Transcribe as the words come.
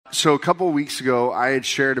So a couple of weeks ago, I had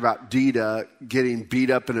shared about Dita getting beat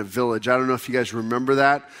up in a village. I don't know if you guys remember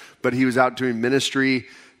that, but he was out doing ministry.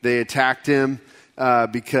 They attacked him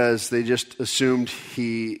because they just assumed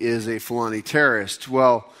he is a Fulani terrorist.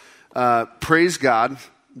 Well, praise God.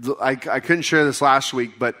 I couldn't share this last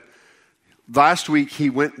week, but last week he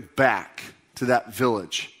went back to that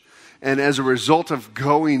village. And as a result of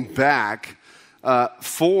going back,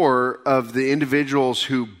 4 of the individuals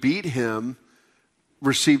who beat him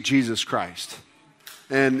received Jesus Christ.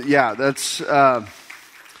 And yeah, that's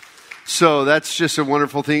just a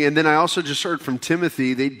wonderful thing. And then I also just heard from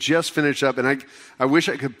Timothy. They just finished up, and I wish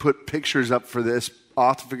I could put pictures up for this. I'll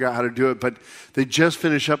have to figure out how to do it. But they just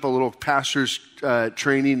finished up a little pastor's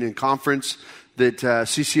training and conference that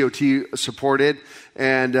CCOT supported.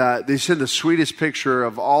 And they sent the sweetest picture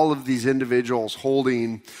of all of these individuals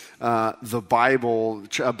holding the Bible,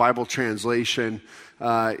 a Bible translation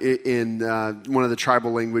in one of the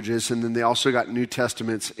tribal languages. And then they also got New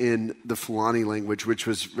Testaments in the Fulani language, which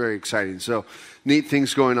was very exciting. So neat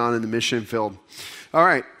things going on in the mission field. All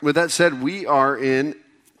right. With that said, we are in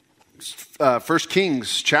 1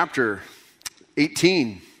 Kings chapter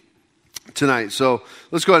 18 tonight. So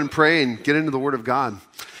let's go ahead and pray and get into the Word of God.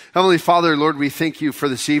 Heavenly Father, Lord, we thank you for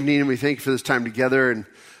this evening, and we thank you for this time together. And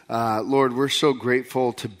Lord, we're so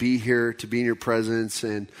grateful to be here, to be in your presence.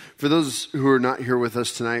 And for those who are not here with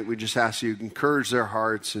us tonight, we just ask you to encourage their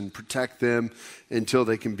hearts and protect them until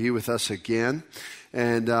they can be with us again.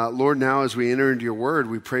 And Lord, now as we enter into your word,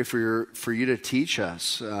 we pray for you to teach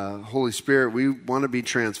us. Holy Spirit, we want to be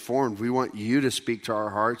transformed. We want you to speak to our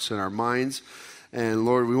hearts and our minds. And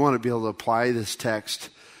Lord, we want to be able to apply this text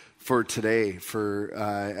for today, for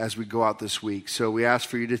as we go out this week. So we ask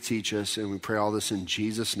for you to teach us, and we pray all this in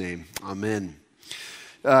Jesus' name. Amen.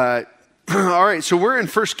 All right, so we're in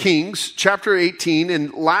 1 Kings chapter 18,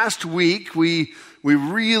 and last week we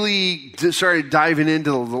really started diving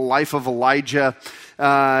into the life of Elijah,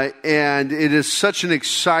 and it is such an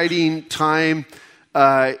exciting time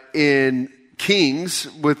in Kings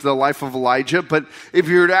with the life of Elijah. But if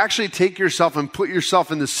you were to actually take yourself and put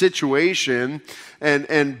yourself in the situation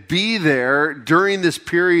and be there during this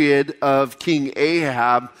period of King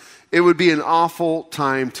Ahab, it would be an awful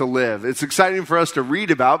time to live. It's exciting for us to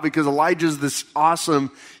read about because Elijah's this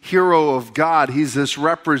awesome hero of God. He's this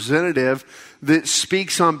representative that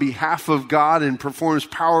speaks on behalf of God and performs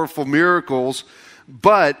powerful miracles.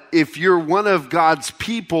 But if you're one of God's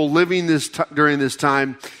people living during this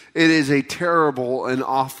time, it is a terrible and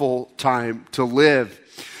awful time to live.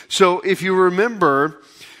 So if you remember,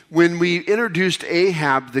 when we introduced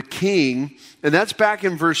Ahab the king, and that's back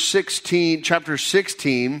in chapter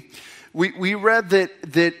 16, we read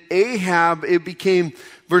that Ahab, it became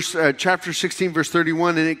chapter 16, verse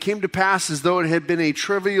 31, and it came to pass as though it had been a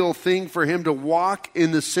trivial thing for him to walk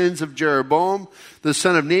in the sins of Jeroboam, the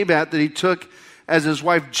son of Nebat, that he took as his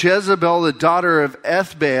wife Jezebel, the daughter of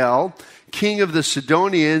Ethbaal, king of the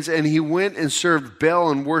Sidonians, and he went and served Baal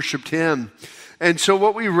and worshipped him. And so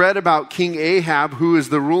what we read about King Ahab, who is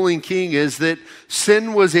the ruling king, is that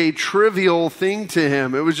sin was a trivial thing to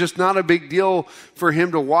him. It was just not a big deal for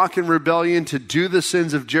him to walk in rebellion, to do the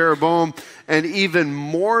sins of Jeroboam, and even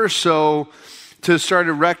more so to start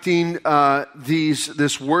erecting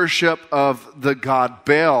this worship of the god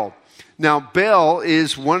Baal. Now, Baal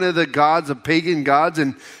is one of the gods, of pagan gods,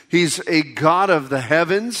 and he's a god of the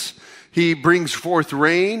heavens. He brings forth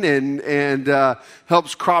rain and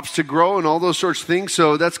helps crops to grow and all those sorts of things.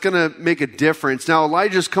 So that's going to make a difference. Now,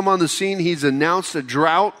 Elijah's come on the scene. He's announced a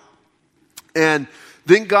drought. And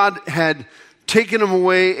then God had taken him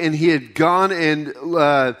away, and he had gone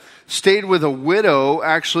and stayed with a widow,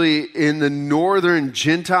 actually, in the northern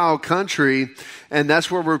Gentile country. And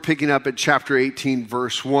that's where we're picking up at chapter 18,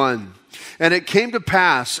 verse 1. And it came to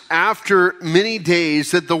pass after many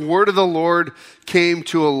days that the word of the Lord came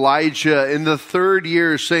to Elijah in the 3rd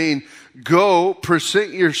year, saying, "Go,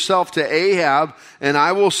 present yourself to Ahab, and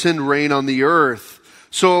I will send rain on the earth."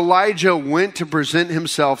 So Elijah went to present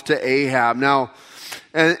himself to Ahab. Now,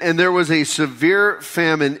 and there was a severe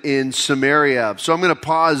famine in Samaria. So I'm going to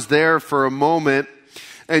pause there for a moment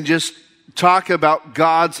and just talk about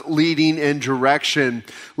God's leading and direction.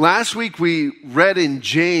 Last week we read in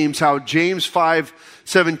James how James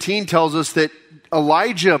 5:17 tells us that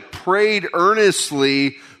Elijah prayed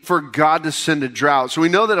earnestly for God to send a drought. So we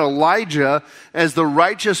know that Elijah, as the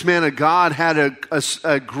righteous man of God, had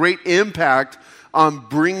a great impact on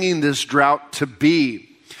bringing this drought to be.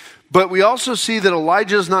 But we also see that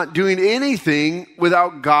Elijah is not doing anything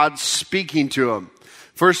without God speaking to him.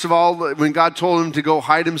 First of all, when God told him to go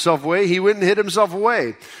hide himself away, he went and hid himself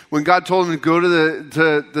away. When God told him to go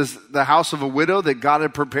to the house of a widow that God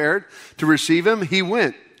had prepared to receive him, he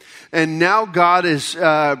went. And now God is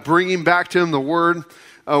bringing back to him a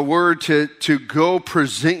word to go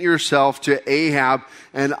present yourself to Ahab,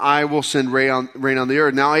 and I will send rain on the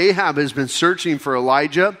earth. Now Ahab has been searching for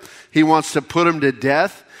Elijah. He wants to put him to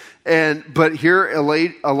death. But here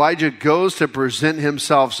Elijah goes to present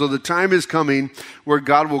himself. So the time is coming where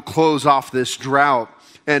God will close off this drought.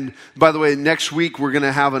 And by the way, next week we're going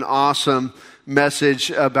to have an awesome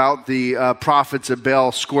message about the prophets of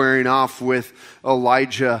Baal squaring off with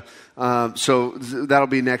Elijah. So that'll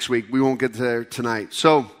be next week. We won't get there tonight.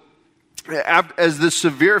 So as the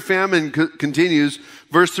severe famine continues,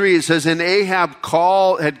 verse 3, it says, and Ahab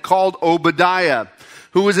had called Obadiah,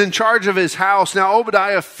 who was in charge of his house. Now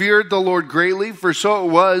Obadiah feared the Lord greatly, for so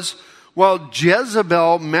it was, while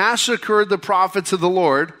Jezebel massacred the prophets of the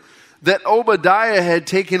Lord, that Obadiah had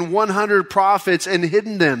taken 100 prophets and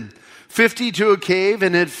hidden them, 50 to a cave,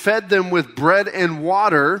 and had fed them with bread and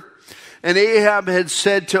water. And Ahab had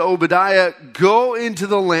said to Obadiah, go into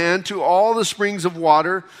the land to all the springs of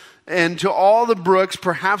water and to all the brooks.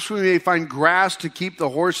 Perhaps we may find grass to keep the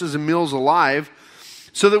horses and mules alive,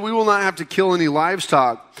 so that we will not have to kill any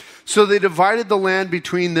livestock. So they divided the land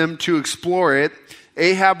between them to explore it.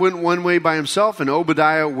 Ahab went one way by himself, and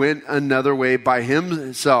Obadiah went another way by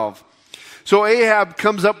himself. So Ahab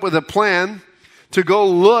comes up with a plan to go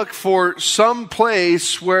look for some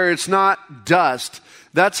place where it's not dust.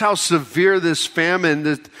 That's how severe this famine,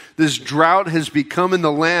 this drought has become in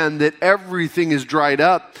the land, that everything is dried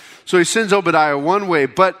up. So he sends Obadiah one way.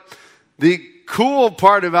 But the cool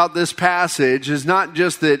part about this passage is not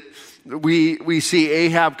just that we see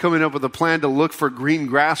Ahab coming up with a plan to look for green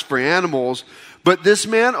grass for animals, but this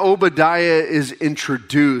man Obadiah is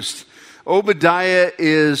introduced. Obadiah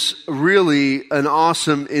is really an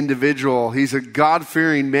awesome individual. He's a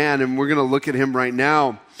God-fearing man, and we're going to look at him right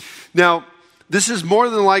now. Now, this is more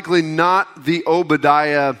than likely not the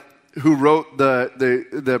Obadiah who wrote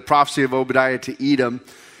the prophecy of Obadiah to Edom.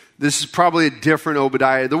 This is probably a different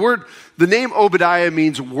Obadiah. The name Obadiah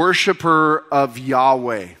means worshiper of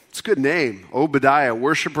Yahweh. It's a good name, Obadiah,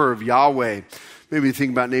 worshiper of Yahweh. Maybe you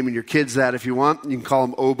think about naming your kids that if you want. You can call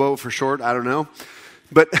them Obo for short. I don't know.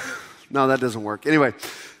 But no, that doesn't work. Anyway,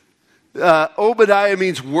 Obadiah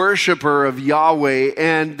means worshiper of Yahweh.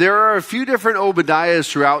 And there are a few different Obadiahs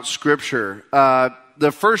throughout Scripture.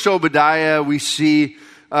 The first Obadiah we see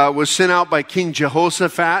was sent out by King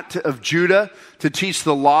Jehoshaphat of Judah to teach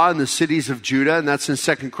the law in the cities of Judah, and that's in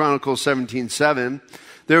 2 Chronicles 17:7.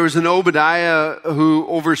 There was an Obadiah who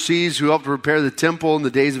helped prepare the temple in the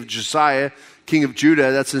days of Josiah, king of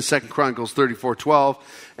Judah. That's in 2 Chronicles 34:12.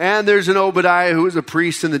 And there's an Obadiah who was a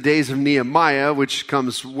priest in the days of Nehemiah, which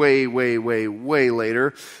comes way, way, way, way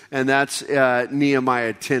later, and that's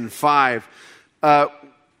Nehemiah 10:5.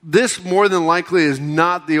 This more than likely is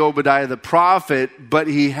not the Obadiah the prophet, but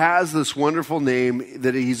he has this wonderful name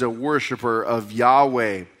that he's a worshiper of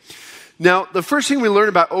Yahweh. Now, the first thing we learn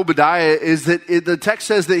about Obadiah is that the text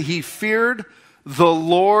says that he feared the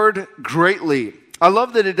Lord greatly. I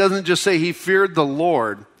love that it doesn't just say he feared the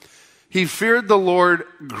Lord. He feared the Lord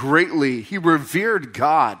greatly. He revered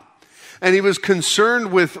God. And he was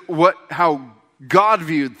concerned with how God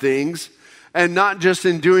viewed things, and not just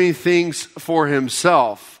in doing things for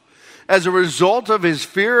himself. As a result of his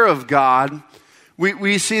fear of God,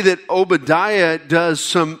 we see that Obadiah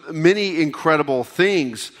does many incredible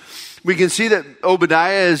things. We can see that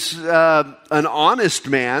Obadiah is an honest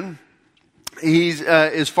man. He's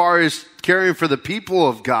as far as caring for the people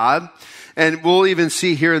of God. And we'll even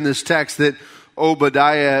see here in this text that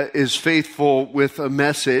Obadiah is faithful with a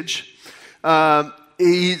message.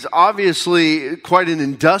 He's obviously quite an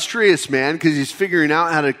industrious man, because he's figuring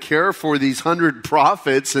out how to care for these 100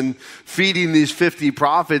 prophets and feeding these 50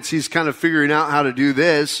 prophets. He's kind of figuring out how to do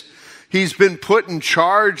this. He's been put in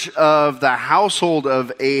charge of the household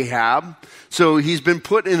of Ahab. So he's been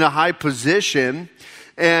put in a high position,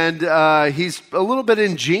 and he's a little bit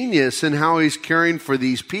ingenious in how he's caring for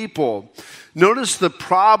these people. Notice the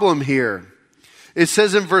problem here. It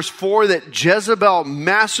says in verse 4 that Jezebel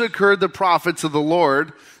massacred the prophets of the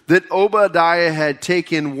Lord, that Obadiah had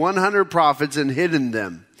taken 100 prophets and hidden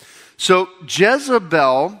them. So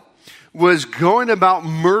Jezebel was going about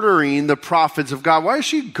murdering the prophets of God. Why is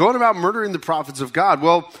she going about murdering the prophets of God?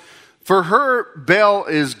 Well, for her, Baal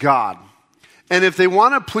is God. And if they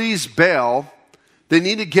want to please Baal, They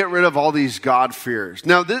need to get rid of all these God-fears.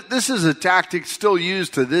 Now, this is a tactic still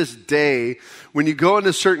used to this day. When you go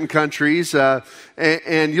into certain countries,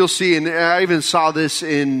 and you'll see, and I even saw this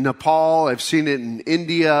in Nepal, I've seen it in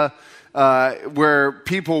India, where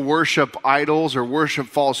people worship idols or worship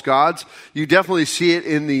false gods. You definitely see it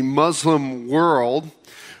in the Muslim world,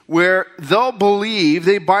 where they'll believe,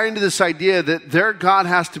 they buy into this idea that their God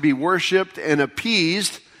has to be worshiped and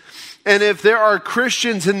appeased. And if there are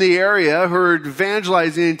Christians in the area who are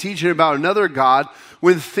evangelizing and teaching about another God,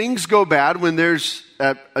 when things go bad, when there's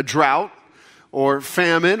a drought or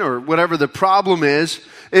famine or whatever the problem is,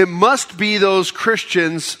 it must be those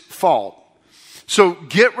Christians' fault. So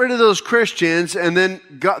get rid of those Christians, and then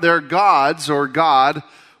their gods or God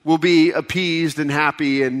will be appeased and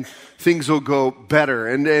happy, and things will go better.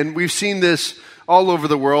 And we've seen this all over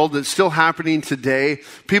the world. It's still happening today.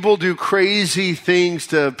 People do crazy things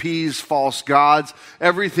to appease false gods.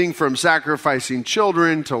 Everything from sacrificing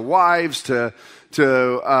children to wives to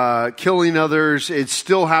killing others. It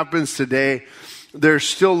still happens today. They're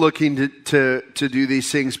still looking to do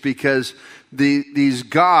these things because these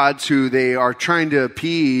gods who they are trying to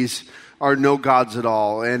appease are no gods at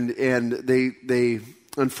all. And they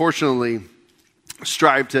unfortunately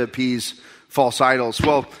strive to appease false idols.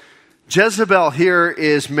 Well, Jezebel here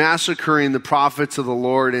is massacring the prophets of the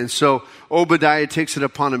Lord, and so Obadiah takes it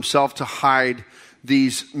upon himself to hide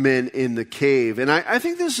these men in the cave. And I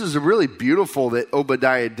think this is really beautiful that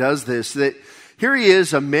Obadiah does this, that here he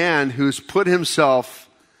is, a man who's put himself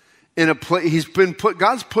in a place,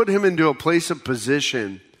 God's put him into a place of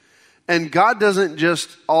position, and God doesn't just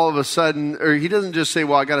all of a sudden, or he doesn't just say,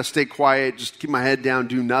 well, I got to stay quiet, just keep my head down,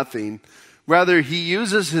 do nothing. Rather, he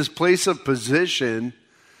uses his place of position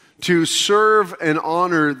to serve and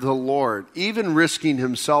honor the Lord, even risking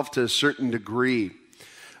himself to a certain degree.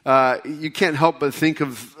 You can't help but think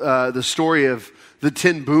of the story of the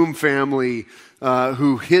Ten Boom family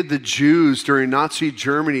who hid the Jews during Nazi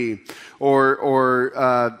Germany, or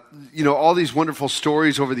all these wonderful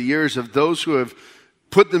stories over the years of those who have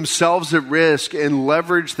put themselves at risk and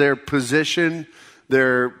leveraged their position,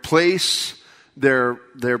 their place, their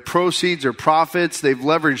proceeds or profits. They've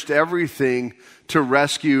leveraged everything to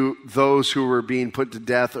rescue those who were being put to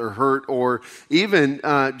death or hurt, or even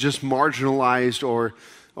just marginalized, or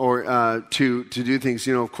to do things.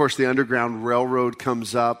 Of course, the Underground Railroad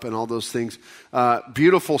comes up and all those things.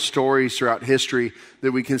 Beautiful stories throughout history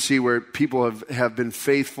that we can see where people have been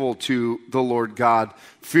faithful to the Lord God,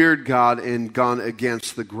 feared God, and gone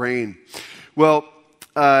against the grain. Well,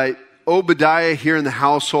 Obadiah here in the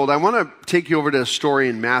household. I want to take you over to a story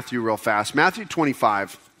in Matthew real fast. Matthew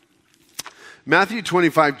 25. Matthew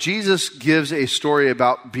 25, Jesus gives a story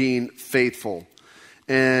about being faithful.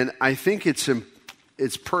 And I think it's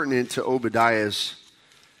pertinent to Obadiah's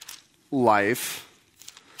life.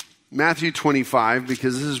 Matthew 25,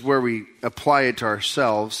 because this is where we apply it to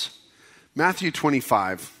ourselves. Matthew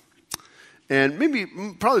 25.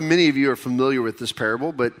 And probably many of you are familiar with this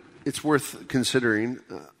parable, but it's worth considering.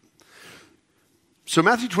 So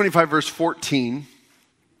Matthew 25, verse 14.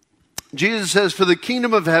 Jesus says, for the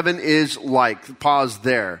kingdom of heaven is like. Pause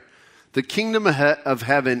there. The kingdom of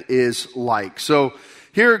heaven is like. So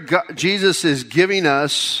here Jesus is giving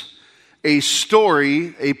us a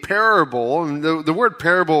story, a parable. And the word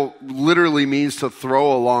parable literally means to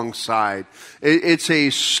throw alongside. It's a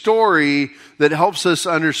story that helps us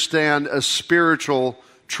understand a spiritual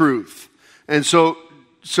truth. And so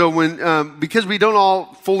when, because we don't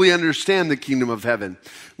all fully understand the kingdom of heaven,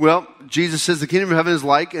 well, Jesus says the kingdom of heaven is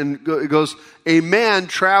like, and it goes, a man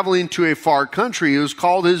traveling to a far country who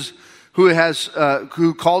called his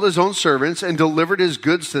own servants and delivered his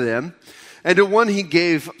goods to them. And to one he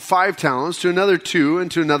gave 5 talents, to another 2, and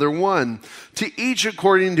to another 1, to each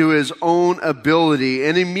according to his own ability.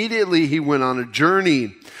 And immediately he went on a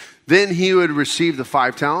journey. Then he who had received the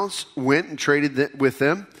 5 talents went and traded with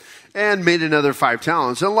them, and made another 5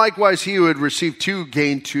 talents. And likewise he who had received 2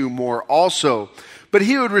 gained 2 more also. But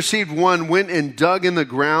he who had received 1 went and dug in the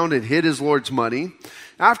ground and hid his Lord's money.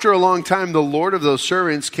 After a long time, the Lord of those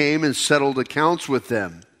servants came and settled accounts with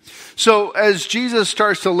them. So as Jesus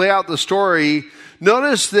starts to lay out the story,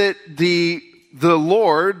 notice that the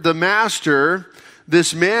Lord, the master,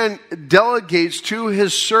 this man delegates to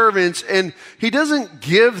his servants, and he doesn't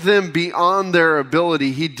give them beyond their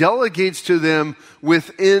ability. He delegates to them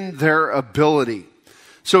within their ability.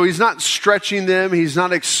 So he's not stretching them. He's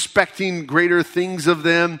not expecting greater things of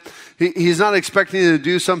them. He's not expecting them to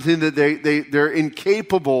do something that they're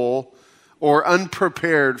incapable or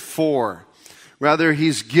unprepared for. Rather,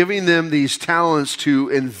 he's giving them these talents to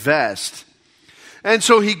invest. And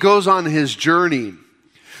so he goes on his journey.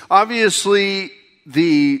 Obviously,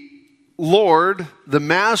 Lord, the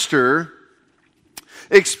master,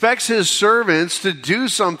 expects his servants to do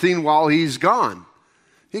something while he's gone.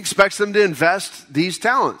 He expects them to invest these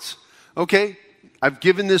talents. Okay, I've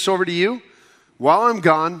given this over to you. While I'm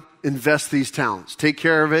gone, invest these talents. Take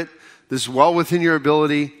care of it. This is well within your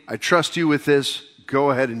ability. I trust you with this.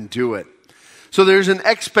 Go ahead and do it. So there's an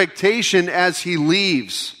expectation as he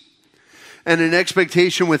leaves, and an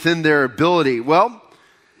expectation within their ability. Well,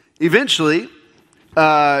 eventually,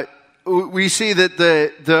 we see that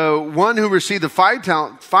the one who received the five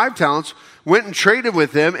talents went and traded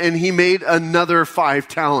with them, and he made another 5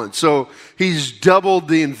 talents. So he's doubled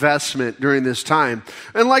the investment during this time.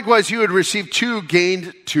 And likewise, you had received 2,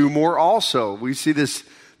 gained 2 more also. We see this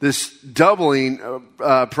doubling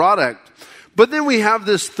product. But then we have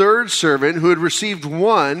this third servant who had received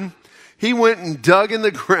 1. He went and dug in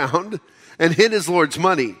the ground and hid his Lord's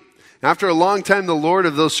money. After a long time, the Lord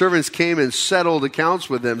of those servants came and settled accounts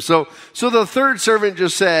with them. So the third servant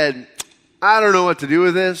just said, I don't know what to do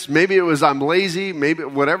with this. Maybe it was I'm lazy. Maybe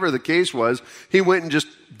whatever the case was, he went and just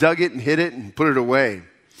dug it and hid it and put it away.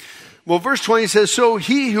 Well, verse 20 says, so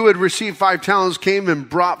he who had received 5 talents came and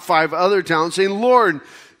brought 5 other talents, saying, Lord,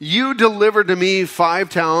 you delivered to me 5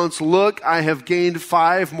 talents. Look, I have gained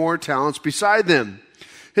 5 more talents beside them.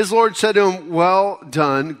 His Lord said to him, well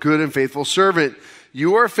done, good and faithful servant.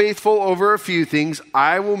 You are faithful over a few things.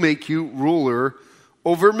 I will make you ruler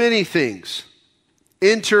over many things.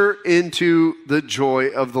 Enter into the joy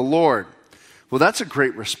of the Lord. Well, that's a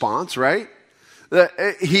great response, right?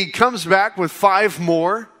 He comes back with 5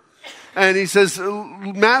 more. And he says,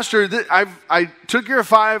 Master, I took your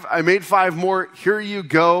 5. I made 5 more. Here you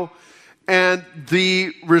go. And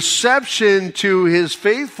the reception to his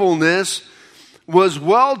faithfulness was,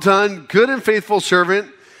 well done, good and faithful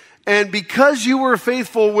servant. And because you were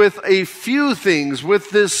faithful with a few things, with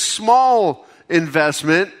this small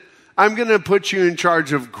investment, I'm going to put you in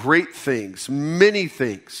charge of great things, many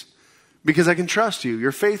things, because I can trust you.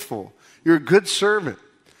 You're faithful. You're a good servant.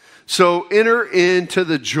 So enter into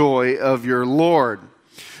the joy of your Lord.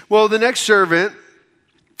 Well, the next servant,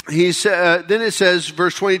 then it says,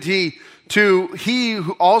 verse 22, he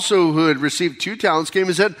who had received 2 talents came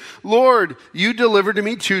and said, Lord, you delivered to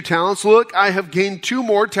me 2 talents. Look, I have gained 2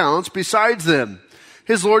 more talents besides them.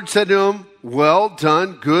 His Lord said to him, well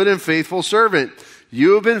done, good and faithful servant.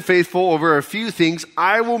 You have been faithful over a few things.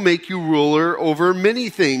 I will make you ruler over many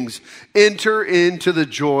things. Enter into the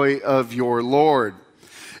joy of your Lord.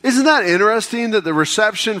 Isn't that interesting that the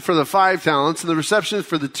reception for the 5 talents and the reception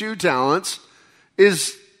for the 2 talents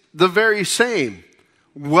is the very same?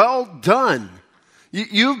 Well done.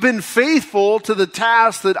 You've been faithful to the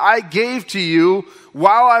task that I gave to you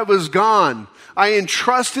while I was gone. I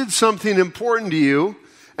entrusted something important to you,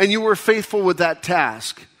 and you were faithful with that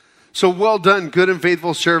task. So well done, good and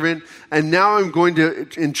faithful servant, and now I'm going to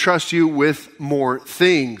entrust you with more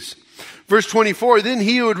things. Verse 24, then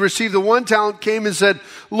he who had received the 1 talent came and said,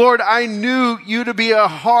 Lord, I knew you to be a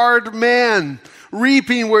hard man,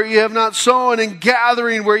 reaping where you have not sown and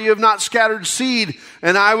gathering where you have not scattered seed.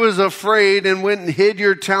 And I was afraid and went and hid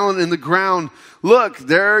your talent in the ground. Look,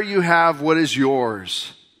 there you have what is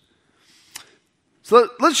yours. So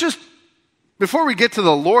let's just, before we get to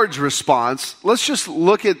the Lord's response, let's just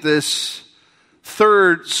look at this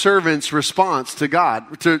third servant's response to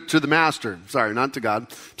God, to the master. Sorry, not to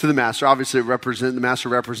God, to the master. Obviously, the master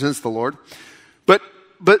represents the Lord.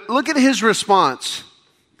 But look at his response.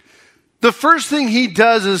 The first thing he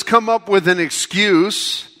does is come up with an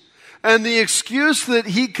excuse, and the excuse that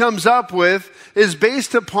he comes up with is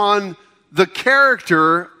based upon the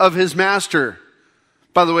character of his master.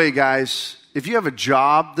 By the way, guys, if you have a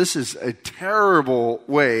job, this is a terrible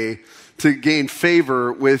way to gain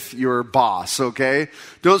favor with your boss, okay?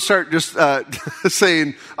 Don't start just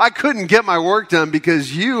saying, I couldn't get my work done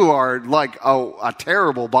because you are like a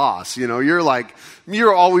terrible boss. You know,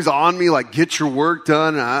 you're always on me, like, get your work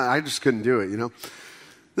done. I just couldn't do it, you know?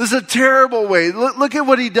 This is a terrible way. Look at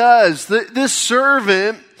what he does. This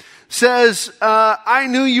servant says, I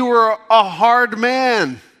knew you were a hard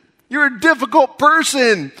man. You're a difficult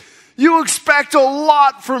person. You expect a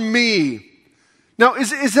lot from me. Now,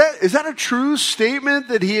 is that a true statement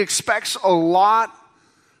that he expects a lot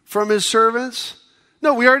from his servants?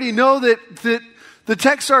 No, we already know that the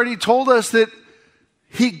text already told us that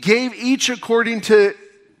he gave each according to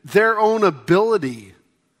their own ability.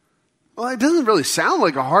 Well, it doesn't really sound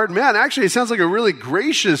like a hard man. Actually, it sounds like a really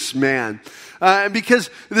gracious man.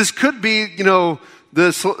 Because this could be, you know,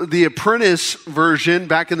 the Apprentice version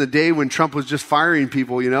back in the day when Trump was just firing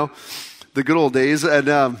people, you know, the good old days.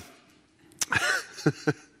 And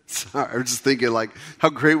Sorry, I'm just thinking, like, how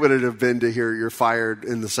great would it have been to hear you're fired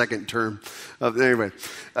in the second term of, anyway.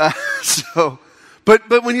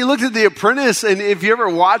 But when you looked at The Apprentice, and if you ever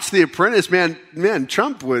watched The Apprentice, man,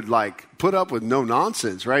 Trump would, like, put up with no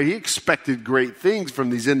nonsense, right? He expected great things from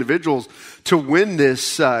these individuals to win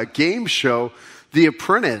this game show, The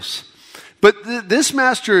Apprentice. But this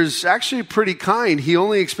master is actually pretty kind. He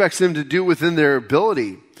only expects them to do within their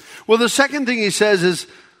ability. Well, the second thing he says is,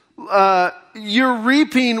 you're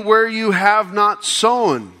reaping where you have not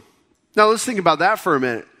sown. Now, let's think about that for a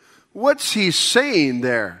minute. What's he saying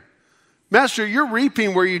there? Master, you're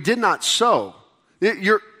reaping where you did not sow.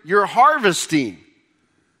 You're harvesting.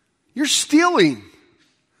 You're stealing.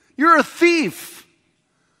 You're a thief.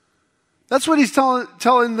 That's what he's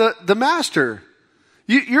telling the master.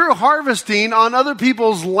 You're harvesting on other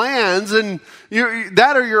people's lands, and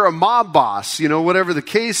you're a mob boss, whatever the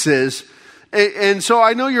case is. And so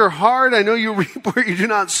I know you're hard. I know you reap where you do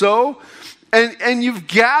not sow. And you're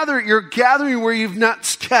gathering where you've not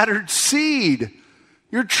scattered seed.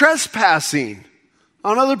 You're trespassing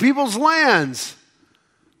on other people's lands.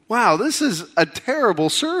 Wow, this is a terrible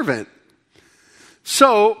servant.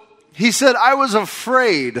 So he said, I was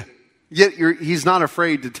afraid. Yet he's not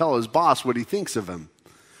afraid to tell his boss what he thinks of him.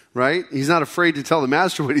 Right? He's not afraid to tell the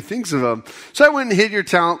master what he thinks of him. So I went and hid your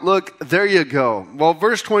talent. Look, there you go. Well,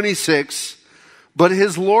 verse 26, but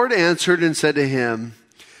his Lord answered and said to him,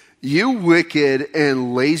 you wicked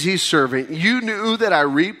and lazy servant, you knew that I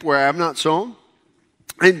reap where I have not sown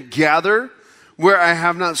and gather where I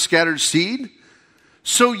have not scattered seed.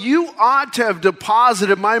 So you ought to have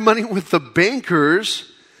deposited my money with the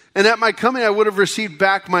bankers, and at my coming I would have received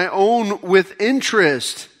back my own with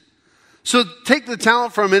interest. So take the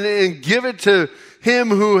talent from him and give it to him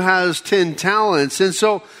who has 10 talents. And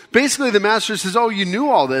so basically the master says, oh, you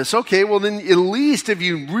knew all this. Okay, well then at least if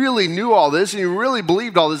you really knew all this and you really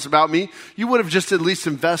believed all this about me, you would have just at least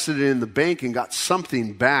invested it in the bank and got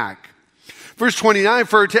something back. Verse 29,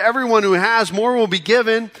 for to everyone who has, more will be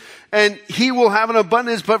given, and he will have an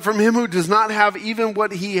abundance, but from him who does not have, even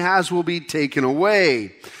what he has will be taken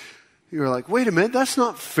away. You're like, wait a minute, that's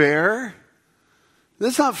not fair.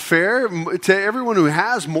 That's not fair. To everyone who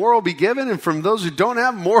has, more will be given, and from those who don't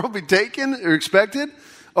have, more will be taken or expected.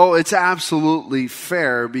 Oh, it's absolutely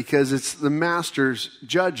fair because it's the master's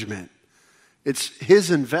judgment. It's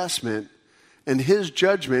his investment and his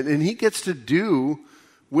judgment, and he gets to do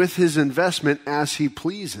with his investment as he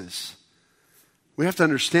pleases. We have to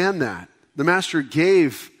understand that. The master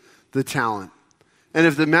gave the talent. And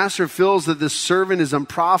if the master feels that this servant is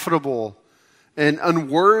unprofitable and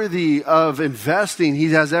unworthy of investing, he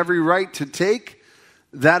has every right to take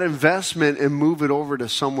that investment and move it over to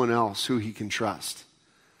someone else who he can trust.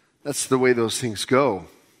 That's the way those things go.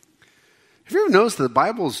 Have you ever noticed that the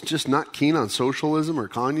Bible is just not keen on socialism or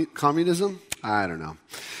communism? I don't know.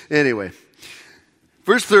 Anyway,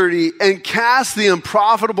 verse 30, and cast the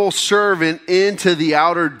unprofitable servant into the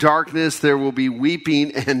outer darkness. There will be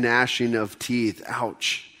weeping and gnashing of teeth.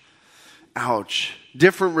 Ouch. Ouch.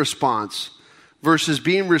 Different response. Versus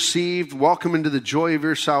being received, welcome into the joy of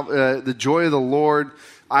the joy of the Lord.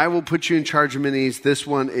 I will put you in charge of many. This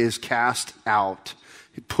one is cast out.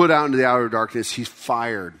 He put out into the outer darkness. He's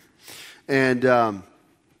fired. And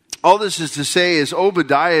all this is to say is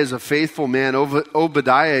Obadiah is a faithful man.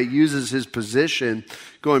 Obadiah uses his position,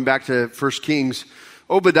 going back to 1 Kings,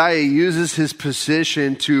 Obadiah uses his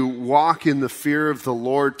position to walk in the fear of the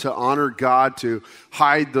Lord, to honor God, to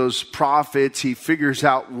hide those prophets. He figures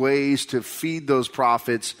out ways to feed those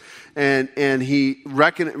prophets. And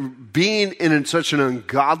being in such an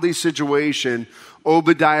ungodly situation,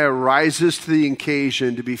 Obadiah rises to the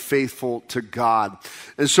occasion to be faithful to God.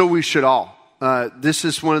 And so we should all. This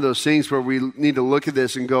is one of those things where we need to look at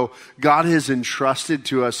this and go, God has entrusted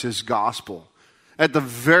to us his gospel. At the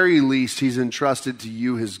very least, he's entrusted to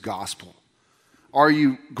you his gospel. Are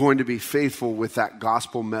you going to be faithful with that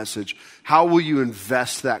gospel message? How will you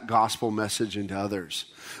invest that gospel message into others?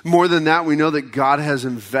 More than that, we know that God has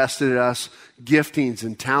invested in us giftings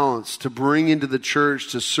and talents to bring into the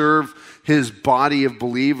church, to serve his body of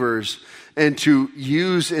believers, and to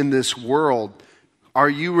use in this world. Are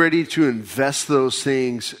you ready to invest those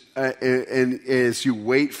things and as you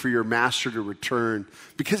wait for your master to return?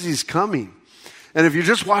 Because he's coming. And if you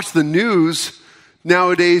just watch the news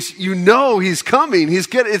nowadays, you know he's coming.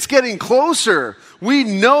 It's getting closer. We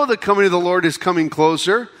know the coming of the Lord is coming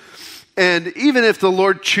closer. And even if the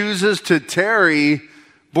Lord chooses to tarry,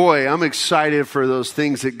 boy, I'm excited for those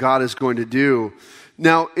things that God is going to do.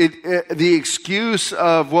 Now, the excuse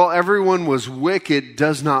of, well, everyone was wicked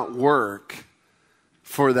does not work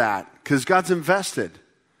for that, because God's invested.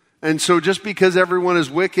 And so just because everyone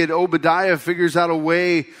is wicked, Obadiah figures out a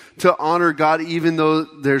way to honor God even though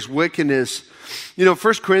there's wickedness. 1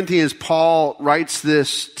 Corinthians, Paul writes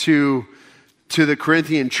this to the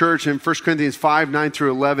Corinthian church in 1 Corinthians 5, 9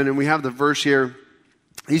 through 11, and we have the verse here.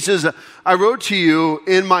 He says, I wrote to you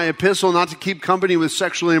in my epistle not to keep company with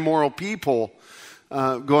sexually immoral people.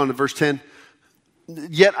 Go on to verse 10.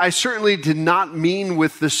 Yet I certainly did not mean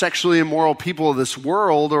with the sexually immoral people of this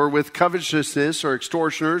world, or with covetousness, or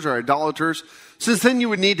extortioners, or idolaters, since then you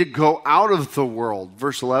would need to go out of the world.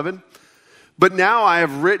 Verse 11. But now I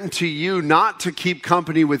have written to you not to keep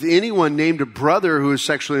company with anyone named a brother who is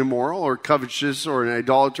sexually immoral, or covetous, or an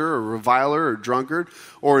idolater, or reviler, or drunkard,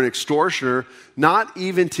 or an extortioner, not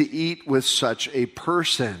even to eat with such a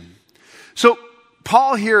person. So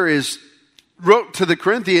Paul here wrote to the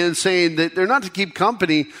Corinthians saying that they're not to keep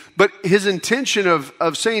company, but his intention of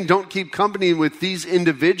saying don't keep company with these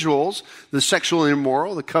individuals, the sexually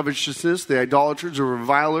immoral, the covetousness, the idolaters, or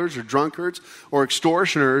revilers, or drunkards, or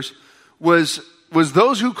extortioners, was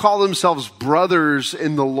those who call themselves brothers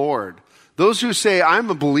in the Lord. Those who say,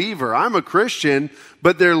 I'm a believer, I'm a Christian,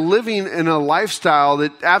 but they're living in a lifestyle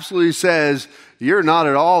that absolutely says, you're not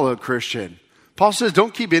at all a Christian. Paul says,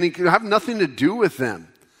 don't have nothing to do with them.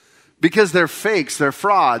 Because they're fakes, they're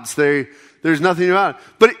frauds, there's nothing about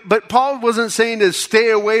it. But Paul wasn't saying to stay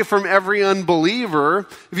away from every unbeliever.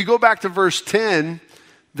 If you go back to verse 10,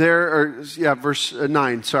 verse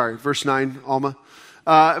 9, Alma.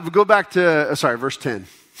 If we go back to, verse 10.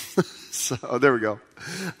 So, there we go.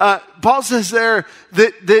 Paul says there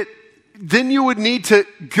that then you would need to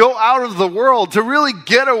go out of the world to really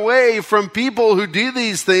get away from people who do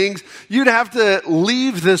these things. You'd have to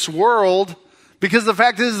leave this world. Because the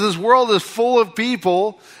fact is, this world is full of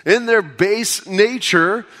people in their base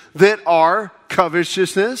nature that are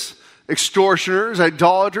covetousness, extortioners,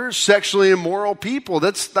 idolaters, sexually immoral people.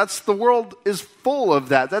 That's the world is full of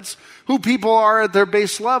that. That's who people are at their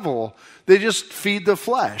base level. They just feed the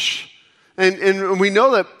flesh. And we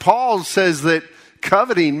know that Paul says that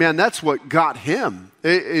coveting, man, that's what got him.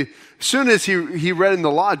 As soon as he read in the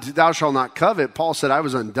law, thou shalt not covet, Paul said, I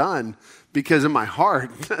was undone. Because in my heart,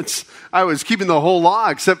 I was keeping the whole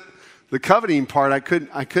law except the coveting part. I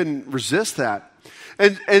couldn't resist that,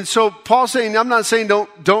 and so Paul's saying, I'm not saying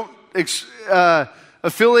don't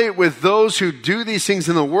affiliate with those who do these things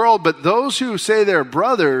in the world, but those who say they're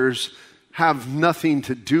brothers have nothing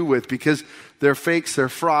to do with, because they're fakes, they're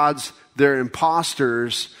frauds, they're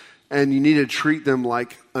imposters, and you need to treat them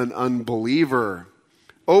like an unbeliever.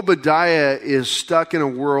 Obadiah is stuck in a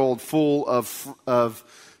world full of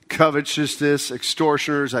covetousness,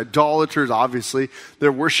 extortioners, idolaters, obviously.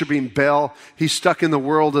 They're worshiping Baal. He's stuck in the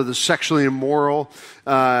world of the sexually immoral.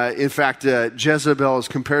 In fact, Jezebel is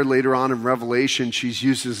compared later on in Revelation. She's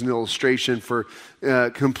used as an illustration for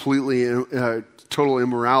completely total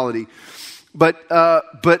immorality. But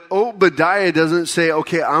Obadiah doesn't say,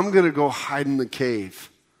 okay, I'm going to go hide in the cave.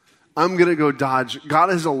 I'm going to go dodge. God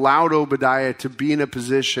has allowed Obadiah to be in a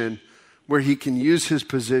position where he can use his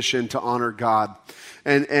position to honor God.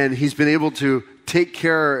 And he's been able to take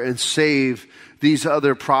care and save these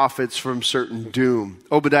other prophets from certain doom.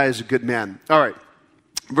 Obadiah is a good man. All right,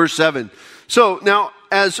 verse 7. So now,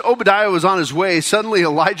 as Obadiah was on his way, suddenly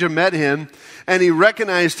Elijah met him, and he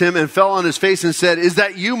recognized him and fell on his face and said, is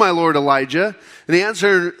that you, my lord Elijah? And he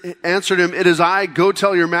answered him, it is I. Go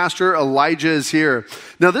tell your master Elijah is here.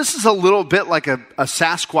 Now, this is a little bit like a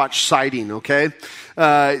Sasquatch sighting, okay?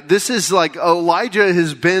 This is like Elijah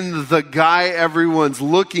has been the guy everyone's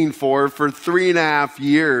looking for 3.5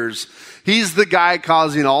 years. He's the guy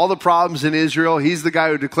causing all the problems in Israel. He's the guy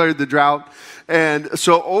who declared the drought. And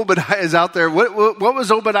so Obadiah is out there. What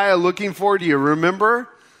was Obadiah looking for? Do you remember?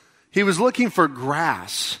 He was looking for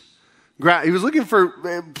grass. He was looking for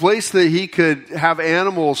a place that he could have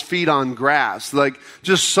animals feed on grass. Like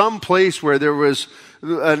just some place where there was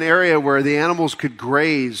an area where the animals could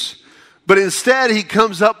graze. But instead, he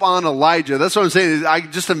comes up on Elijah. That's what I'm saying. I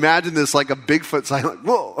just imagine this like a Bigfoot sign, like,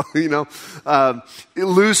 whoa, you know.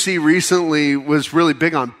 Lucy recently was really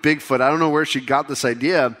big on Bigfoot. I don't know where she got this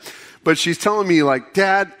idea, but she's telling me, like,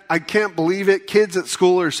 Dad, I can't believe it. Kids at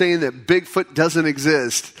school are saying that Bigfoot doesn't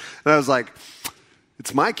exist. And I was like,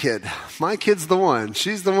 it's my kid. My kid's the one.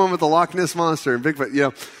 She's the one with the Loch Ness Monster and Bigfoot, you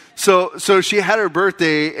know. So she had her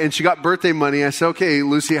birthday, and she got birthday money. I said, okay,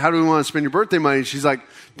 Lucy, how do we want to spend your birthday money? And she's like,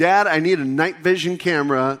 Dad, I need a night vision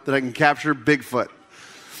camera that I can capture Bigfoot.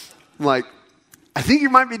 I'm like, I think you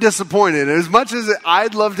might be disappointed. As much as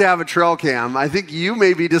I'd love to have a trail cam, I think you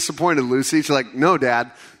may be disappointed, Lucy. She's like, no,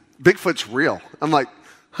 Dad, Bigfoot's real. I'm like,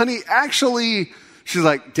 honey, actually, she's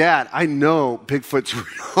like, Dad, I know Bigfoot's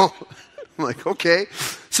real. I'm like, okay.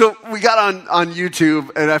 So we got on YouTube,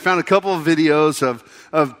 and I found a couple of videos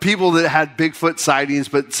of people that had Bigfoot sightings,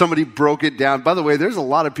 but somebody broke it down. By the way, there's a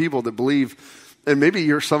lot of people that believe, and maybe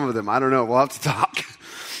you're some of them. I don't know. We'll have to talk.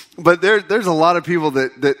 But there's a lot of people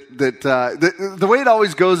that the way it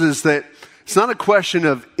always goes is that it's not a question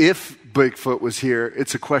of if Bigfoot was here,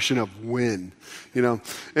 it's a question of when,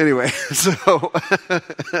 Anyway, so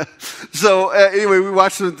anyway, we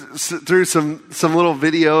watched through some little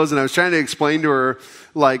videos, and I was trying to explain to her,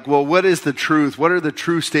 like, well, what is the truth? What are the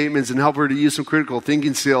true statements, and help her to use some critical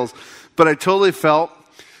thinking skills. But I totally felt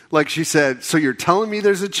like she said, so you're telling me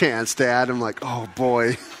there's a chance, Dad? I'm like, oh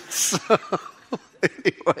boy. So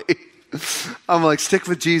anyway, I'm like, stick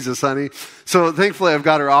with Jesus, honey. So thankfully I've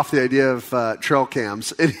got her off the idea of trail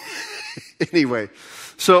cams. Anyway,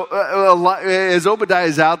 so as Obadiah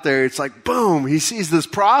is out there, it's like, boom, he sees this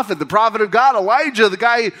prophet, the prophet of God, Elijah, the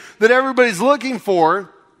guy that everybody's looking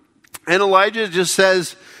for. And Elijah just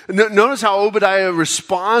says, notice how Obadiah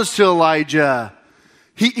responds to Elijah.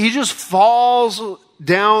 He just falls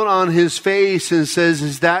down on his face and says,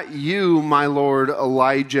 is that you, my Lord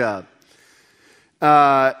Elijah?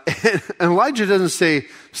 And Elijah doesn't say,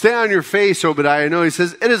 stay on your face, Obadiah. No, he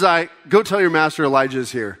says, it is I. Go tell your master Elijah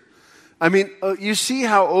is here. I mean, you see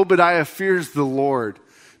how Obadiah fears the Lord.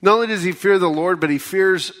 Not only does he fear the Lord, but he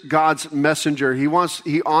fears God's messenger.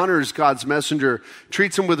 He honors God's messenger,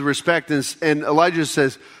 treats him with respect. And Elijah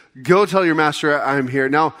says, go tell your master I'm here.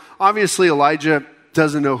 Now, obviously, Elijah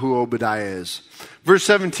doesn't know who Obadiah is. Verse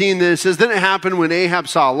 17, then it says, then it happened when Ahab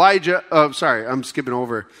saw Elijah. Oh, sorry, I'm skipping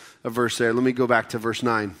over a verse there. Let me go back to verse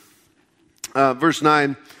 9. Verse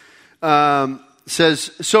 9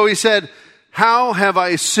 says, so he said, how have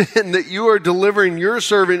I sinned that you are delivering your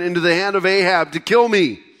servant into the hand of Ahab to kill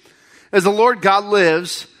me? As the Lord God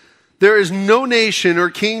lives, there is no nation or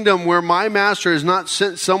kingdom where my master has not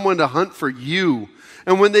sent someone to hunt for you.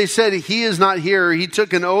 And when they said he is not here, he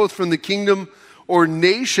took an oath from the kingdom or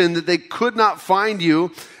nation that they could not find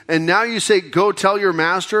you. And now you say, go tell your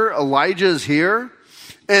master Elijah is here.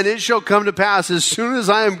 And it shall come to pass as soon as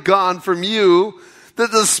I am gone from you,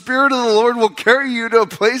 that the Spirit of the Lord will carry you to a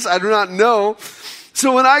place I do not know.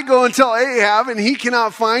 So when I go and tell Ahab and he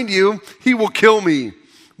cannot find you, he will kill me.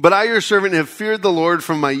 But I, your servant, have feared the Lord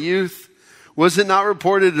from my youth. Was it not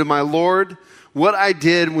reported to my Lord what I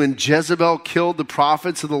did when Jezebel killed the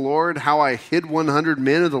prophets of the Lord, how I hid 100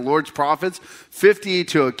 men of the Lord's prophets, 50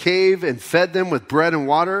 to a cave, and fed them with bread and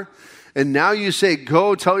water? And now you say,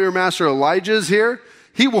 go tell your master Elijah is here.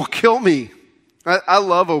 He will kill me. I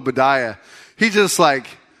love Obadiah. He's just like,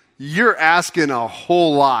 you're asking a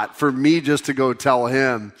whole lot for me just to go tell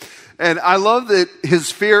him. And I love that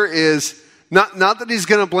his fear is not that he's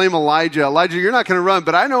going to blame Elijah. Elijah, you're not going to run,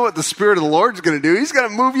 but I know what the Spirit of the Lord's going to do. He's going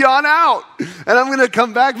to move you on out. And I'm going to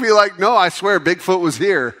come back and be like, no, I swear Bigfoot was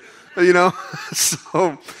here.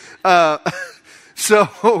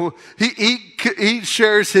 So he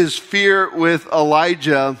shares his fear with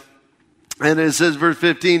Elijah. And it says, verse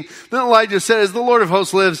 15, then Elijah said, as the Lord of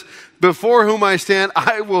hosts lives, before whom I stand,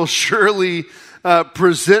 I will surely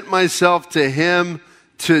present myself to him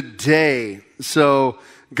today. So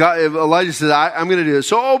Elijah said, I'm going to do this.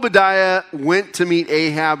 So Obadiah went to meet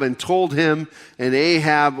Ahab and told him, and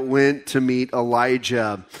Ahab went to meet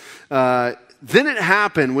Elijah. Then it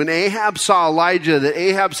happened when Ahab saw Elijah that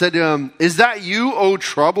Ahab said to him, is that you, O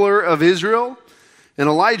troubler of Israel? And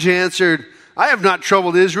Elijah answered, I have not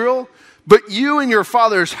troubled Israel, but you and your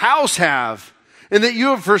father's house have, and that you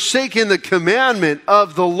have forsaken the commandment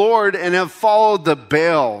of the Lord and have followed the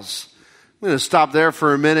Baals. I'm going to stop there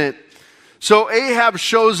for a minute. So Ahab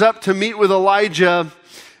shows up to meet with Elijah,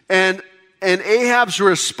 and Ahab's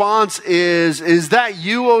response is that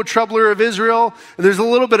you, O troubler of Israel? And there's a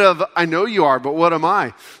little bit of, I know you are, but what am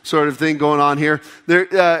I? Sort of thing going on here.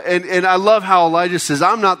 And I love how Elijah says,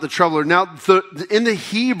 I'm not the troubler. Now, in the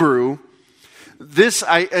Hebrew,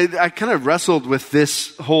 I kind of wrestled with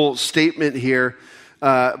this whole statement here,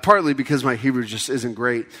 partly because my Hebrew just isn't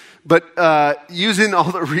great. But using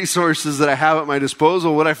all the resources that I have at my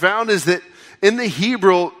disposal, what I found is that in the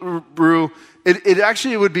Hebrew, it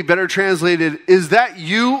actually would be better translated, is that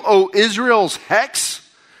you, O Israel's hex?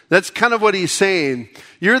 That's kind of what he's saying.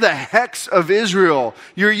 You're the hex of Israel.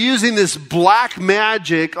 You're using this black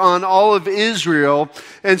magic on all of Israel.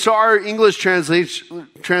 And so our English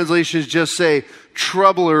translations just say,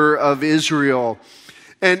 troubler of Israel.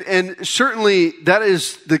 And certainly that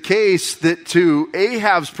is the case that to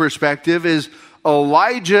Ahab's perspective is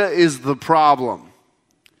Elijah is the problem.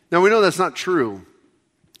 Now we know that's not true.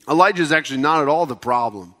 Elijah is actually not at all the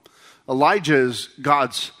problem. Elijah is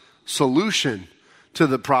God's solution to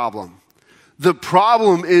the problem. The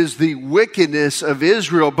problem is the wickedness of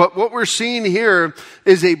Israel. But what we're seeing here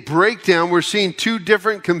is a breakdown. We're seeing two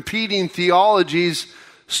different competing theologies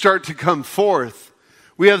start to come forth.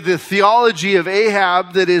 We have the theology of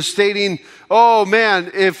Ahab that is stating, oh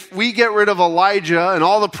man, if we get rid of Elijah and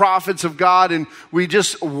all the prophets of God and we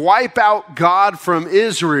just wipe out God from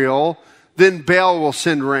Israel, then Baal will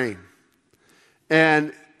send rain.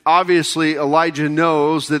 And obviously Elijah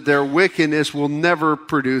knows that their wickedness will never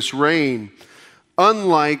produce rain.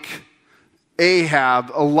 Unlike Ahab,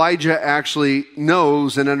 Elijah actually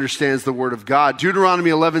knows and understands the word of God.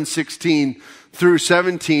 Deuteronomy 11:16 through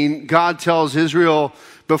 17, God tells Israel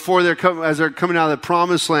before as they're coming out of the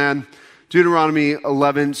promised land, Deuteronomy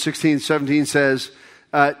 11:16, 17 says,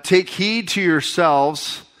 take heed to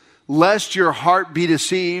yourselves, lest your heart be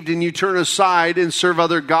deceived and you turn aside and serve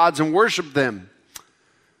other gods and worship them.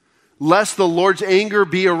 Lest the Lord's anger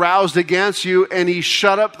be aroused against you, and he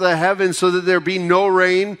shut up the heavens so that there be no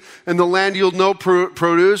rain, and the land yield no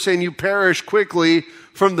produce, and you perish quickly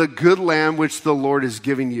from the good land which the Lord is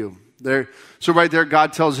giving you. So right there,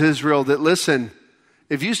 God tells Israel that, listen,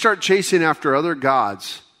 if you start chasing after other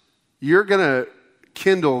gods, you're going to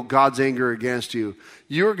kindle God's anger against you.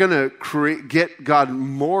 You're going to get God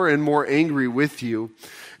more and more angry with you,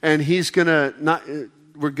 and he's going to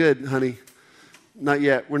we're good, honey. Not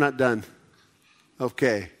yet. We're not done.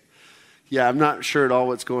 Okay. Yeah, I'm not sure at all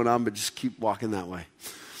what's going on, but just keep walking that way.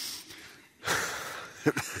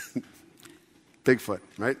 Bigfoot,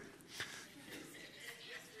 right?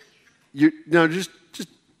 Just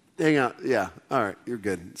hang out. Yeah. All right. You're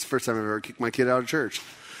good. It's the first time I've ever kicked my kid out of church.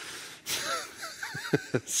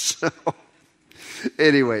 So,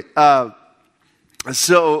 anyway,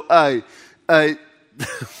 so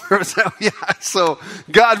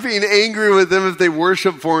God being angry with them if they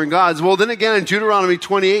worship foreign gods. Well, then again in Deuteronomy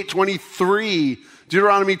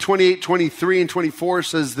 28:23 and 24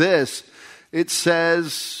 says this. It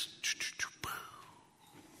says,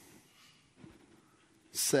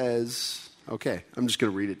 okay, I'm just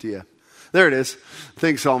going to read it to you. There it is.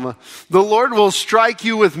 Thanks, Alma. The Lord will strike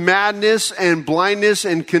you with madness and blindness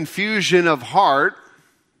and confusion of heart.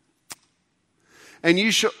 And you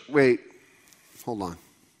shall, hold on.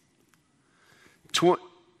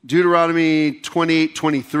 Deuteronomy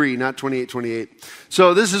 28:23, not 28:28.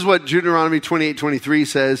 So this is what Deuteronomy 28:23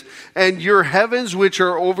 says. And your heavens which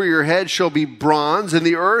are over your head shall be bronze, and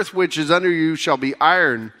the earth which is under you shall be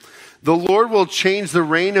iron. The Lord will change the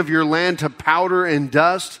rain of your land to powder and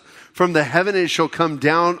dust. From the heaven it shall come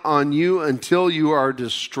down on you until you are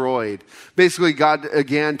destroyed. Basically, God,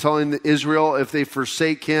 again, telling Israel if they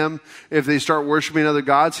forsake him, if they start worshiping other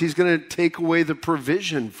gods, he's going to take away the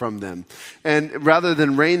provision from them. And rather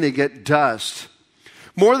than rain, they get dust.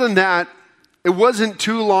 More than that, it wasn't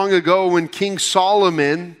too long ago when King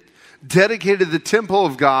Solomon dedicated the temple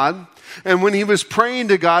of God. And when he was praying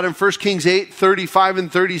to God in 1 Kings 8:35 and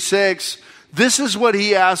 36, this is what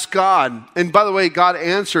he asked God. And by the way, God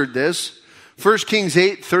answered this. 1 Kings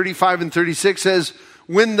 8:35 and 36 says,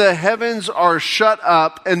 when the heavens are shut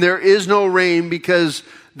up and there is no rain because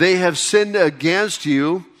they have sinned against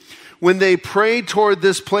you, when they pray toward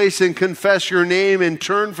this place and confess your name and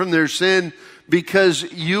turn from their sin because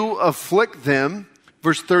you afflict them,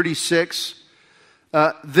 verse 36,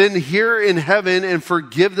 then hear in heaven and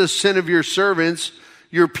forgive the sin of your servants,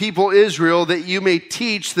 your people Israel, that you may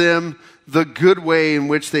teach them the good way in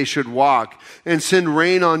which they should walk, and send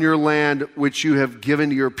rain on your land which you have given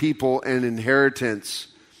to your people an inheritance.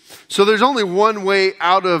 So there's only one way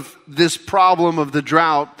out of this problem of the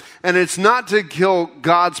drought, and it's not to kill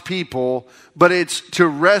God's people, but it's to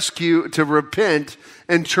rescue, to repent,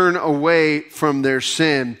 and turn away from their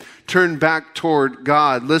sin. Turn back toward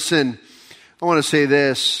God. Listen, I want to say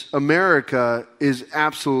this. America is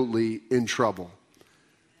absolutely in trouble.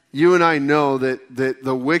 You and I know that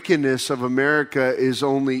the wickedness of America is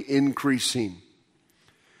only increasing.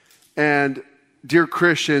 And dear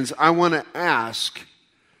Christians, I want to ask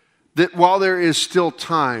that while there is still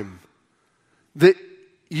time, that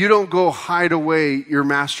you don't go hide away your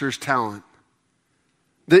master's talent.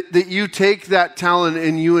 That you take that talent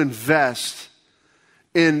and you invest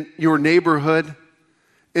in your neighborhood,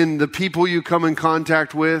 in the people you come in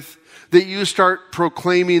contact with, that you start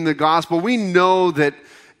proclaiming the gospel. We know that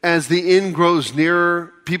as the end grows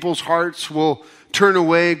nearer, people's hearts will turn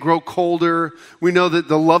away, grow colder. We know that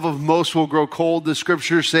the love of most will grow cold, the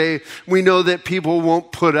scriptures say. We know that people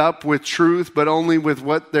won't put up with truth, but only with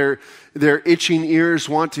what their itching ears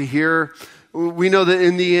want to hear. We know that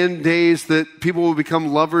in the end days that people will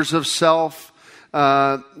become lovers of self.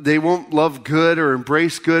 They won't love good or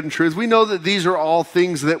embrace good and truth. We know that these are all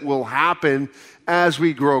things that will happen as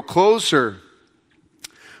we grow closer.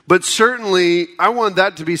 But certainly, I want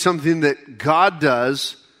that to be something that God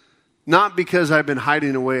does, not because I've been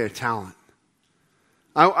hiding away a talent.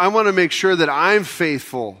 I want to make sure that I'm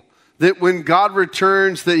faithful, that when God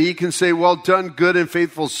returns, that he can say, well done, good and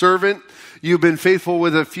faithful servant. You've been faithful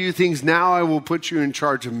with a few things. Now I will put you in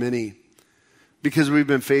charge of many, because we've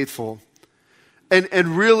been faithful.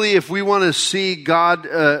 And really, if we want to see God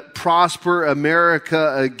prosper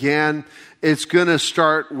America again, it's going to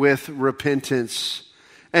start with repentance.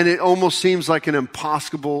 And it almost seems like an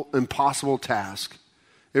impossible task.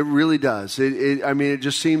 It really does. It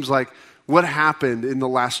just seems like what happened in the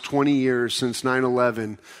last 20 years since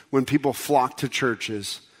 9/11 when people flocked to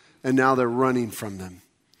churches and now they're running from them.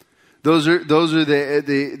 Those are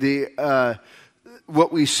the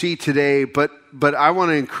what we see today. But I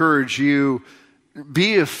want to encourage you,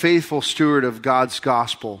 be a faithful steward of God's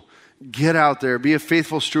gospel. Get out there. Be a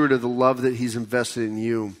faithful steward of the love that he's invested in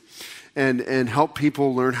you. And help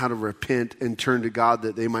people learn how to repent and turn to God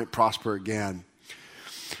that they might prosper again.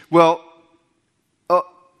 Well,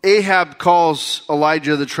 Ahab calls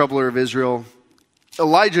Elijah the troubler of Israel.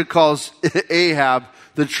 Elijah calls Ahab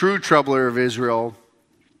the true troubler of Israel.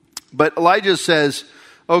 But Elijah says,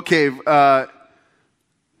 okay,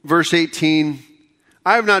 verse 18,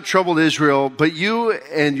 I have not troubled Israel, but you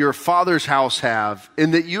and your father's house have, in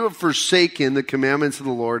that you have forsaken the commandments of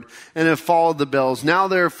the Lord and have followed the Baals. Now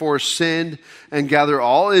therefore send and gather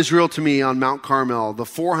all Israel to me on Mount Carmel, the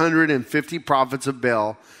 450 prophets of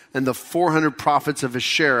Baal and the 400 prophets of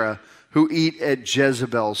Asherah who eat at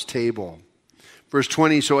Jezebel's table. Verse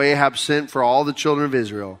 20, so Ahab sent for all the children of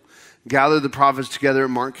Israel, gathered the prophets together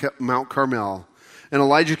at Mount Carmel. And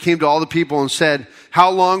Elijah came to all the people and said, how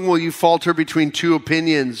long will you falter between two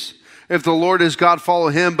opinions? If the Lord is God, follow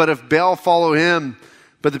him, but if Baal, follow him.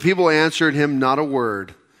 But the people answered him not a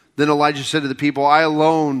word. Then Elijah said to the people, I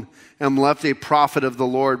alone am left a prophet of the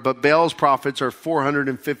Lord, but Baal's prophets are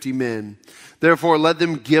 450 men. Therefore let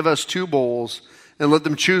them give us 2 bowls, and let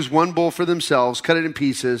them choose 1 bowl for themselves, cut it in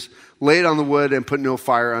pieces, lay it on the wood, and put no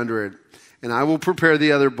fire under it. And I will prepare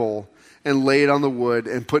the other bowl, and lay it on the wood,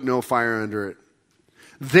 and put no fire under it.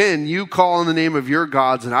 Then you call on the name of your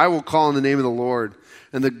gods, and I will call on the name of the Lord.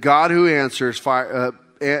 And the God who answers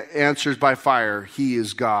by fire, he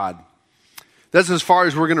is God. That's as far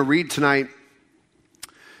as we're going to read tonight.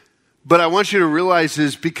 But I want you to realize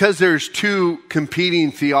is because there's 2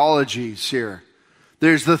 competing theologies here.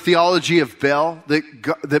 There's the theology of Baal,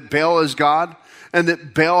 that Baal is God, and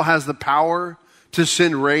that Baal has the power to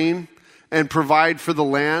send rain and provide for the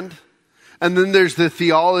land. And then there's the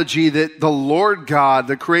theology that the Lord God,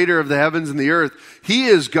 the creator of the heavens and the earth, he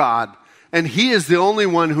is God. And he is the only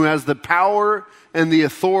one who has the power and the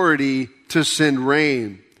authority to send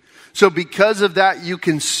rain. So because of that, you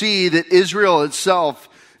can see that Israel itself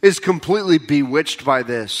is completely bewitched by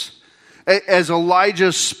this. As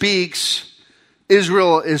Elijah speaks,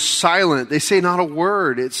 Israel is silent. They say not a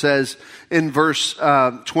word, it says in verse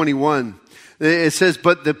 21. It says,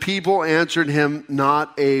 but the people answered him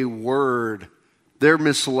not a word. They're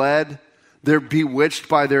misled. They're bewitched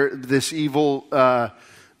by this evil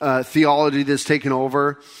theology that's taken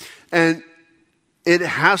over. And it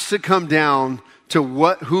has to come down to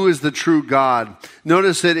who is the true God.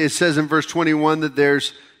 Notice that it says in verse 21 that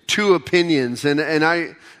there's 2 opinions. And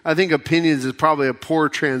I think opinions is probably a poor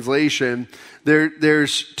translation.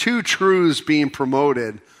 There's 2 truths being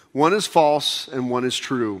promoted. One is false and one is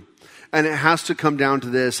true. And it has to come down to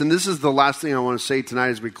this. And this is the last thing I want to say tonight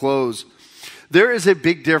as we close. There is a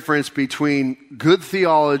big difference between good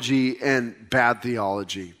theology and bad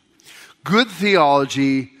theology. Good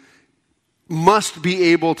theology must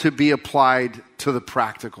be able to be applied to the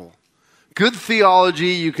practical. Good theology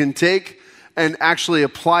you can take and actually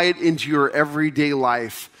apply it into your everyday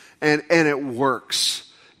life, and it works.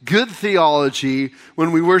 Good theology,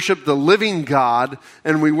 when we worship the living God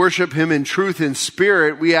and we worship him in truth and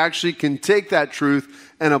spirit, we actually can take that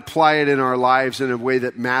truth and apply it in our lives in a way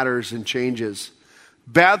that matters and changes.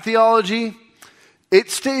 Bad theology, it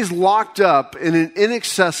stays locked up in an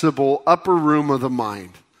inaccessible upper room of the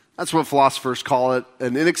mind. That's what philosophers call it,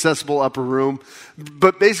 an inaccessible upper room.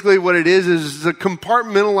 But basically what it is a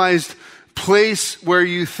compartmentalized place where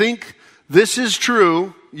you think this is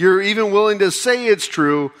true. You're even willing to say it's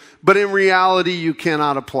true, but in reality, you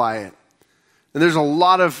cannot apply it. And there's a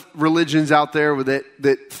lot of religions out there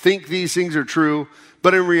that think these things are true,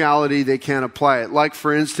 but in reality, they can't apply it. Like,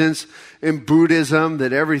 for instance, in Buddhism,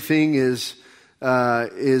 that everything is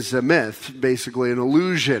a myth, basically an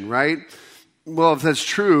illusion, right? Well, if that's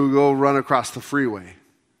true, go run across the freeway.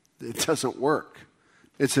 It doesn't work.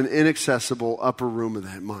 It's an inaccessible upper room of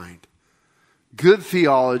that mind. good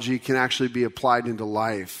theology can actually be applied into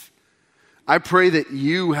life. I pray that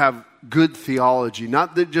you have good theology,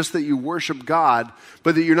 not that just that you worship God,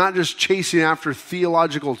 but that you're not just chasing after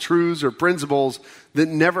theological truths or principles that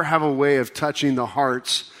never have a way of touching the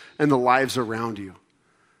hearts and the lives around you.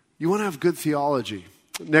 You want to have good theology.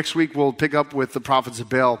 Next week we'll pick up with the prophets of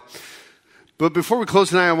Baal. But before we close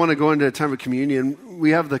tonight, I want to go into a time of communion.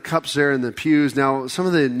 We have the cups there in the pews. Now, some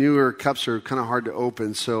of the newer cups are kind of hard to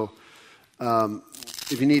open, so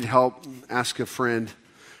if you need help, ask a friend.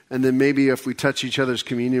 And then maybe if we touch each other's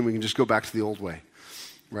communion, we can just go back to the old way,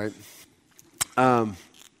 right? But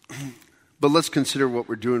let's consider what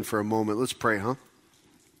we're doing for a moment. Let's pray, huh?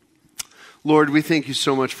 Lord, we thank you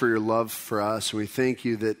so much for your love for us. We thank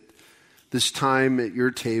you that this time at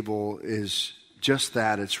your table is just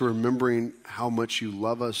that. It's remembering how much you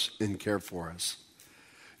love us and care for us.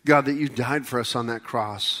 God, that you died for us on that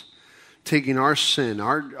cross, taking our sin,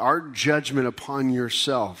 our judgment upon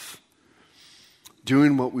yourself,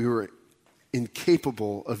 doing what we were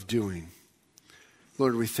incapable of doing.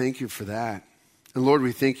 Lord, we thank you for that. And Lord,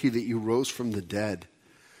 we thank you that you rose from the dead,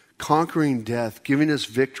 conquering death, giving us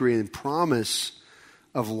victory and promise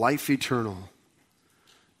of life eternal.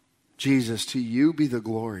 Jesus, to you be the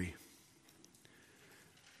glory.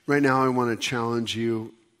 Right now, I want to challenge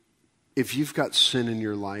you. If you've got sin in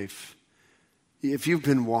your life, if you've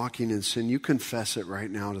been walking in sin, you confess it right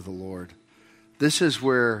now to the Lord. This is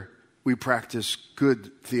where we practice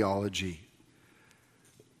good theology.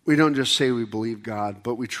 We don't just say we believe God,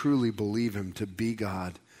 but we truly believe him to be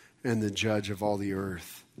God and the judge of all the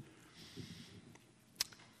earth.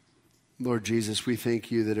 Lord Jesus, we thank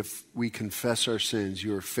you that if we confess our sins,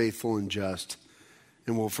 you are faithful and just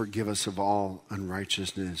and will forgive us of all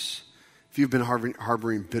unrighteousness. If you've been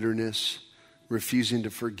harboring bitterness, refusing to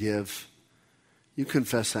forgive, you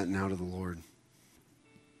confess that now to the Lord.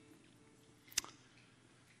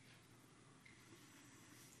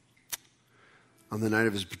 On the night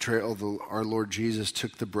of his betrayal, our Lord Jesus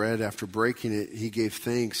took the bread. After breaking it, he gave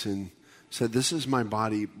thanks and said, "This is my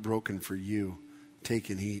body broken for you. Take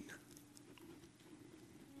and eat."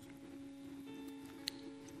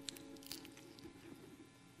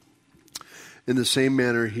 In the same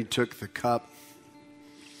manner, he took the cup.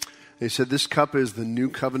 He said, "This cup is the new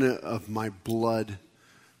covenant of my blood,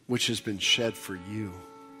 which has been shed for you.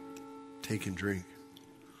 Take and drink."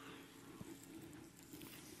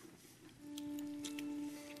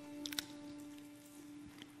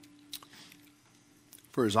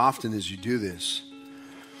 For as often as you do this,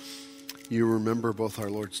 you remember both our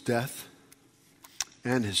Lord's death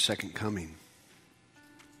and his second coming.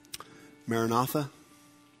 Maranatha.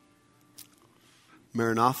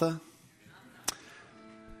 Maranatha.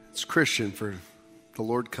 It's Christian for the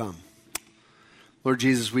Lord come. Lord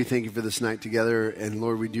Jesus, we thank you for this night together. And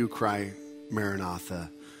Lord, we do cry,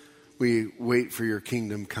 Maranatha. We wait for your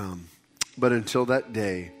kingdom come. But until that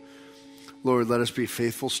day, Lord, let us be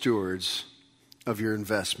faithful stewards of your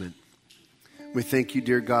investment. We thank you,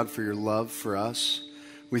 dear God, for your love for us.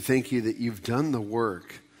 We thank you that you've done the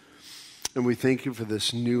work. And we thank you for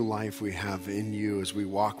this new life we have in you as we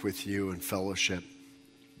walk with you in fellowship.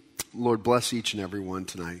 Lord, bless each and every one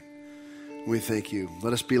tonight. We thank you.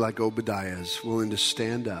 Let us be like Obadiah's, willing to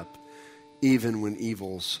stand up even when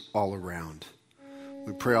evil's all around.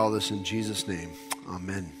 We pray all this in Jesus' name.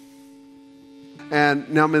 Amen. And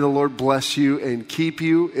now may the Lord bless you and keep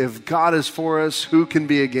you. If God is for us, who can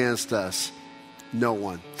be against us? No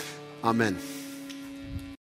one. Amen.